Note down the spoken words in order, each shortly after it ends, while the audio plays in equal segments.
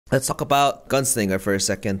Let's talk about Gunslinger for a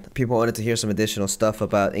second. People wanted to hear some additional stuff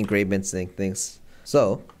about engravements and things.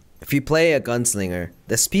 So, if you play a Gunslinger,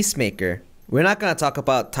 this Peacemaker, we're not going to talk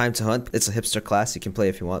about Time to Hunt. It's a hipster class. You can play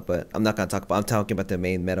if you want, but I'm not going to talk about, I'm talking about the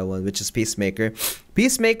main meta one, which is Peacemaker.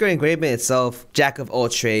 Peacemaker engravement itself, jack of all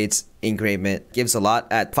trades engravement, gives a lot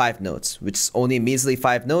at 5 notes, which is only measly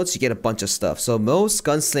 5 notes. You get a bunch of stuff. So most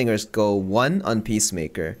Gunslingers go 1 on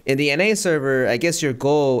Peacemaker. In the NA server, I guess your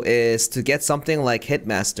goal is to get something like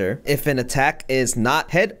Hitmaster if an attack is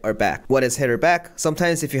not head or back. What is head or back?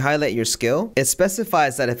 Sometimes if you highlight your skill, it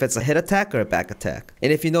specifies that if it's a hit attack or a back attack.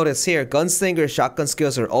 And if you notice here, Gunslinger shotgun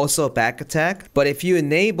skills are also back attack. But if you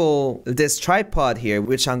enable this tripod here,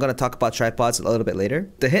 which I'm going to talk about tripods a little bit later,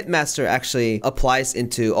 the Hitmaster actually applies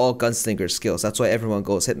into all Gunslinger skills. That's why everyone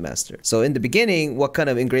goes Hitmaster. So in the beginning, what kind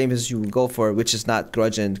of engravements you would go for, which is not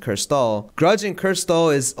Grudge and Curse Stall. Grudge and Curse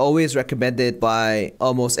Stall is always recommended by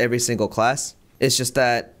almost every single class. It's just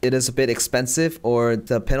that it is a bit expensive, or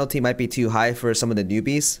the penalty might be too high for some of the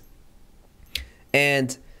newbies.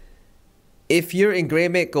 And if your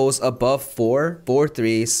engravement goes above 4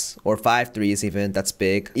 threes, or 5 threes even, that's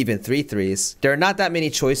big, even 3 threes, there are not that many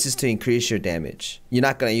choices to increase your damage. You're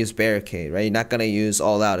not going to use Barricade, right? You're not going to use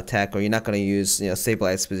All Out Attack, or you're not going to use,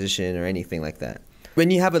 Stabilized Position or anything like that.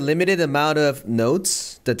 When you have a limited amount of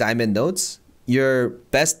notes, the diamond notes, your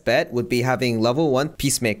best bet would be having level 1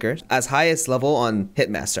 Peacemaker as highest level on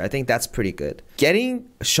Hitmaster. I think that's pretty good. Getting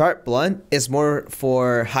Sharp Blunt is more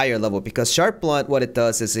for higher level, because Sharp Blunt, what it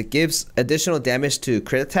does is it gives additional damage to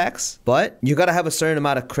crit attacks, but you gotta have a certain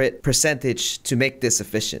amount of crit percentage to make this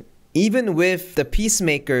efficient. Even with the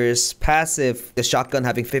Peacemaker's passive, the shotgun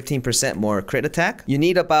having 15% more crit attack, you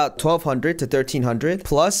need about 1200 to 1300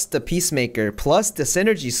 plus the Peacemaker plus the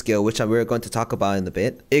synergy skill, which we're going to talk about in a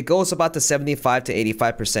bit. It goes about to 75 to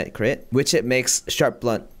 85% crit, which it makes Sharp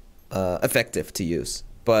Blunt effective to use.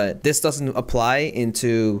 But this doesn't apply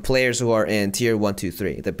into players who are in tier 1, 2,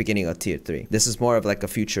 3, the beginning of tier 3. This is more of like a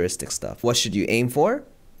futuristic stuff. What should you aim for?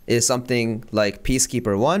 Is something like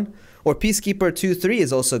Peacekeeper 1, or Peacekeeper 2, 3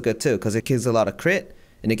 is also good too, because it gives a lot of crit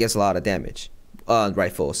and it gives a lot of damage on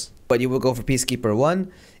rifles. But you will go for Peacekeeper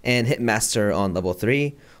 1 and Hitmaster on level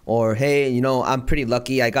 3. Or hey, I'm pretty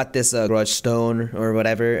lucky, I got this Grudge Stone or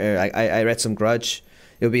whatever, or I read some Grudge.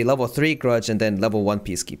 It would be level 3 Grudge and then level 1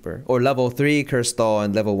 Peacekeeper. Or level 3 Curse Stall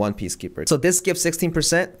and level 1 Peacekeeper. So this gives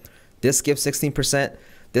 16%, this gives 16%,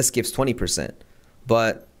 this gives 20%.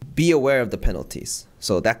 But be aware of the penalties.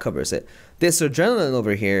 So that covers it. This Adrenaline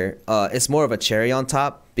over here is more of a cherry on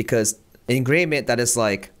top, because engravement that is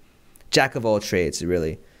like jack of all trades,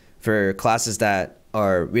 really, for classes that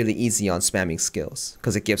are really easy on spamming skills,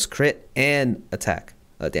 because it gives crit and attack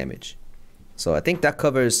damage. So I think that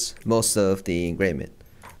covers most of the engravement.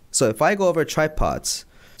 So if I go over tripods,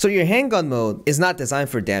 so your handgun mode is not designed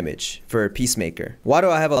for damage for Peacemaker. Why do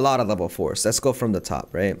I have a lot of level 4s? Let's go from the top,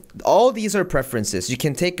 right? All these are preferences. You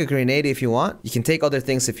can take a grenade if you want. You can take other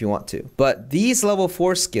things if you want to. But these level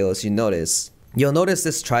 4 skills, you'll notice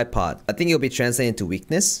this tripod. I think it'll be translated into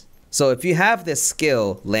weakness. So if you have this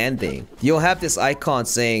skill landing, you'll have this icon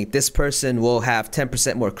saying this person will have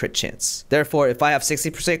 10% more crit chance. Therefore, if I have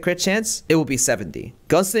 60% crit chance, it will be 70.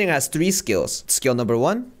 Gunslinger has 3 skills. Skill number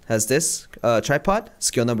 1 has this tripod.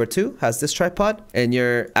 Skill number 2 has this tripod. And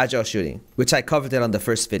your agile shooting, which I covered it on the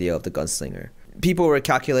first video of the Gunslinger. People were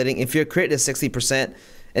calculating if your crit is 60%,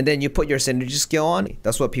 and then you put your synergy skill on.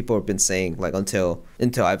 That's what people have been saying like until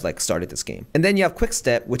I've like started this game. And then you have quick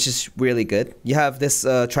step, which is really good. You have this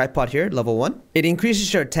tripod here, level 1. It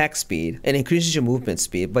increases your attack speed and increases your movement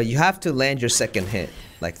speed, but you have to land your second hit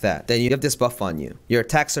like that. Then you have this buff on you. Your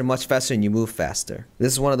attacks are much faster and you move faster.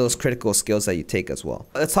 This is one of those critical skills that you take as well.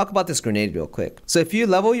 Let's talk about this grenade real quick. So if you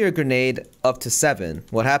level your grenade up to 7,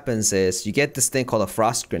 what happens is you get this thing called a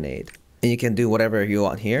frost grenade. And you can do whatever you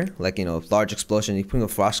want here, like, large explosion, you put a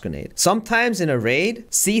frost grenade. Sometimes in a raid,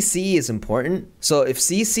 CC is important. So if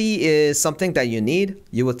CC is something that you need,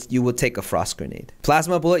 you would take a frost grenade.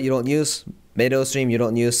 Plasma bullet, you don't use. Meadow stream, you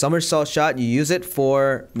don't use. Somersault shot, you use it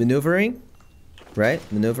for maneuvering, right?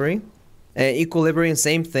 Maneuvering. And equilibrium,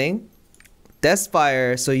 same thing.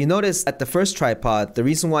 Deathfire, so you notice at the first tripod, the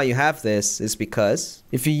reason why you have this is because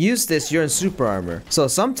if you use this, you're in super armor. So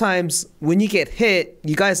sometimes when you get hit,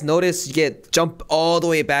 you guys notice you get jump all the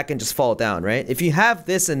way back and just fall down, right? If you have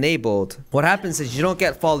this enabled, what happens is you don't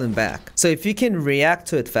get fallen back. So if you can react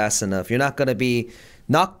to it fast enough, you're not gonna be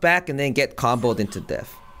knocked back and then get comboed into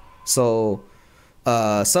death. So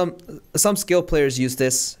some skill players use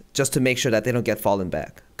this just to make sure that they don't get fallen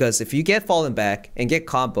back. Because if you get fallen back and get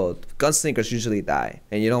comboed, gunslingers usually die,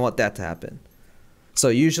 and you don't want that to happen. So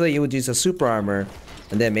usually you would use a super armor,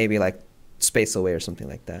 and then maybe like space away or something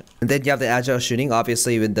like that. And then you have the agile shooting,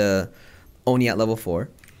 obviously with the Oni at level 4.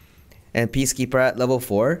 And Peacekeeper at level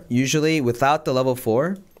 4. Usually without the level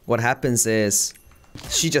 4, what happens is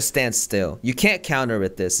she just stands still. You can't counter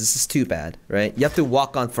with this. This is too bad, right? You have to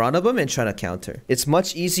walk on front of them and try to counter. It's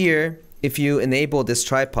much easier if you enable this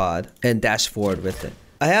tripod and dash forward with it.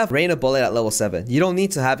 I have Rain of Bullet at level 7. You don't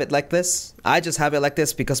need to have it like this. I just have it like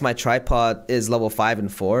this because my tripod is level 5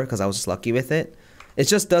 and 4 because I was just lucky with it. It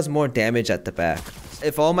just does more damage at the back.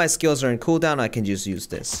 If all my skills are in cooldown, I can just use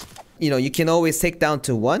this. You know, you can always take down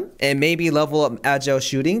to 1 and maybe level up agile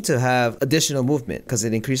shooting to have additional movement because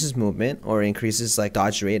it increases movement or increases like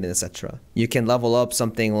dodge rate and etc. You can level up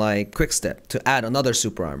something like quick step to add another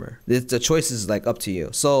super armor. The choice is like up to you.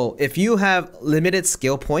 So if you have limited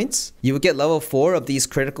skill points, you would get level 4 of these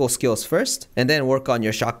critical skills first and then work on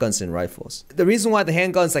your shotguns and rifles. The reason why the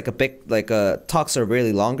handguns talks are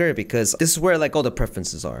really longer because this is where like all the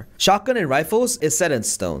preferences are. Shotgun and rifles is set in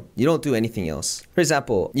stone. You don't do anything else. For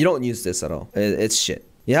example, you don't use this at all. It's shit.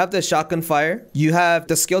 You have the shotgun fire. You have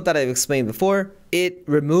the skill that I've explained before. It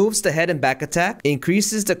removes the head and back attack,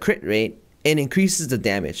 increases the crit rate, and increases the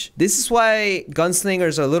damage. This is why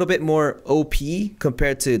Gunslingers are a little bit more OP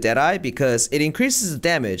compared to Deadeye because it increases the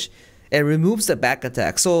damage and removes the back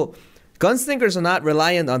attack. So Gunslingers are not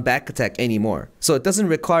reliant on back attack anymore. So it doesn't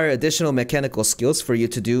require additional mechanical skills for you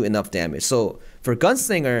to do enough damage. So for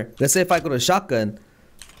Gunslinger, let's say if I go to shotgun,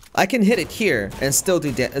 I can hit it here and still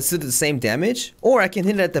do the same damage, or I can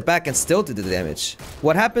hit it at the back and still do the damage.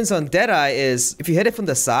 What happens on Deadeye is if you hit it from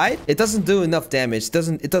the side, it doesn't do enough damage.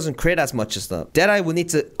 It doesn't crit as much as the Deadeye will need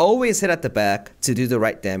to always hit at the back to do the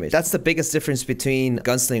right damage. That's the biggest difference between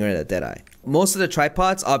Gunslinger and a Deadeye. Most of the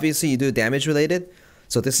tripods, obviously you do damage related.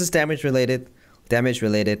 So this is damage related,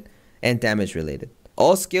 and damage related.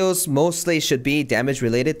 All skills mostly should be damage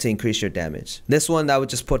related to increase your damage. This one I would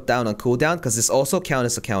just put down on cooldown because this also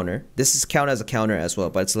counts as a counter. This is count as a counter as well,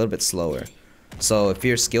 but it's a little bit slower. So if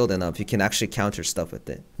you're skilled enough, you can actually counter stuff with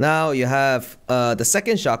it. Now you have the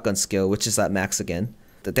second shotgun skill, which is at max again.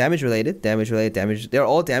 The damage related, they're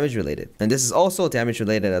all damage related. And this is also damage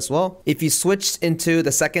related as well. If you switched into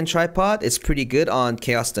the second tripod, it's pretty good on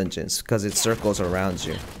Chaos Dungeons because it circles around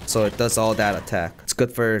you. So it does all that attack. It's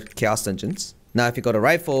good for Chaos Dungeons. Now, if you go to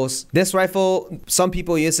rifles, this rifle, some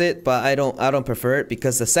people use it, but I don't prefer it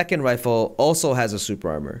because the second rifle also has a super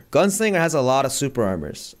armor. Gunslinger has a lot of super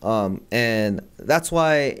armors, and that's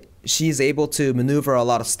why she's able to maneuver a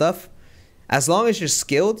lot of stuff. As long as you're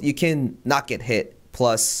skilled, you can not get hit,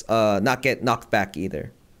 plus not get knocked back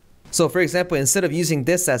either. So, for example, instead of using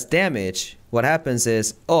this as damage, what happens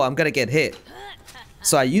is, oh, I'm gonna get hit.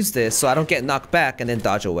 So I use this so I don't get knocked back and then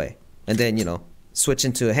dodge away, and then switch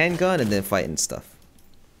into a handgun and then fight and stuff.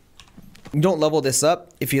 You don't level this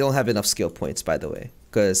up if you don't have enough skill points, by the way,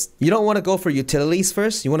 because you don't want to go for utilities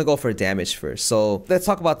first. You want to go for damage first. So let's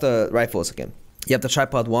talk about the rifles again. You have the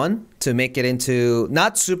tripod 1 to make it into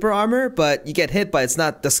not super armor, but you get hit, but it's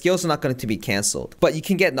not, the skills are not going to be canceled, but you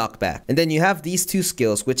can get knocked back. And then you have these two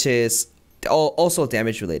skills, which is also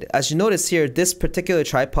damage related. As you notice here, this particular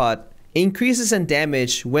tripod increases in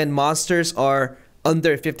damage when monsters are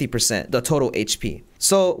under 50% the total HP.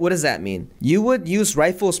 So what does that mean? You would use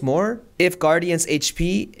rifles more if Guardian's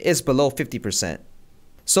HP is below 50%.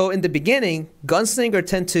 So in the beginning, Gunslinger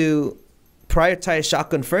tend to prioritize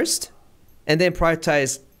shotgun first and then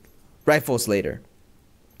prioritize rifles later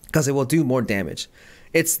because it will do more damage.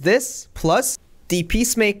 It's this plus the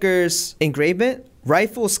Peacemaker's engravement.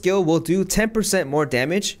 Rifle skill will do 10% more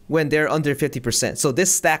damage when they're under 50%. So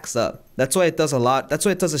this stacks up. That's why it does a lot. That's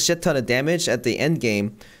why it does a shit ton of damage at the end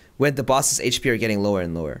game when the boss's HP are getting lower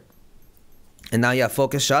and lower. And now you have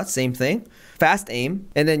focus shot, same thing. Fast aim,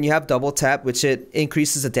 and then you have double tap, which it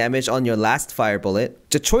increases the damage on your last fire bullet.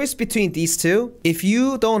 The choice between these two, if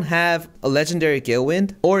you don't have a legendary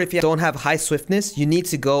Galewind, or if you don't have high swiftness, you need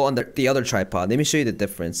to go on the other tripod. Let me show you the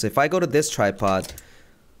difference. So if I go to this tripod,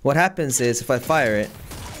 what happens is if I fire it,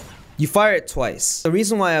 you fire it twice. The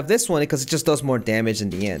reason why I have this one is because it just does more damage in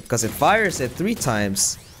the end. Because it fires it 3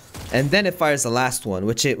 times, and then it fires the last one,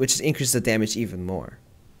 which increases the damage even more.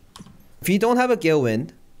 If you don't have a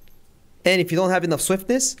Galewind, and if you don't have enough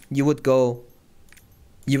swiftness, you would go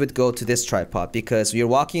to this tripod because you're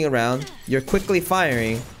walking around, you're quickly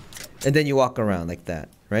firing, and then you walk around like that,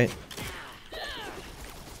 right?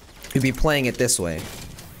 You'd be playing it this way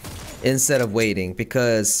instead of waiting,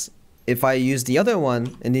 because if I use the other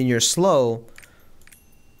one and then you're slow,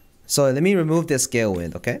 so let me remove this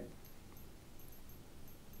Galewind, okay?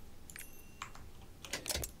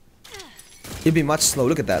 You'd be much slow.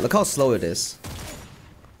 Look at that. Look how slow it is.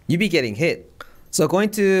 You'd be getting hit. So going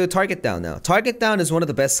to target down now. Target down is one of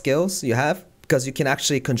the best skills you have because you can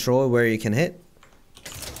actually control where you can hit.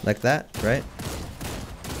 Like that, right?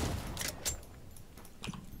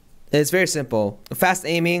 It's very simple. Fast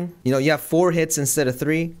aiming, you know, you have 4 hits instead of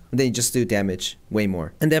 3, and then you just do damage way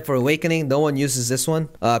more. And then for awakening, no one uses this one.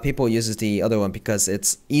 People uses the other one because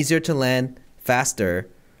it's easier to land, faster,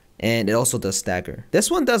 and it also does stagger. This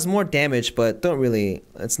one does more damage, but don't really,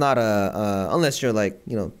 it's not a, unless you're like,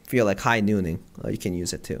 you know, feel like high nooning, you can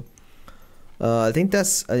use it too. I think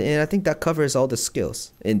that covers all the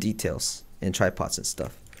skills and details and tripods and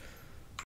stuff.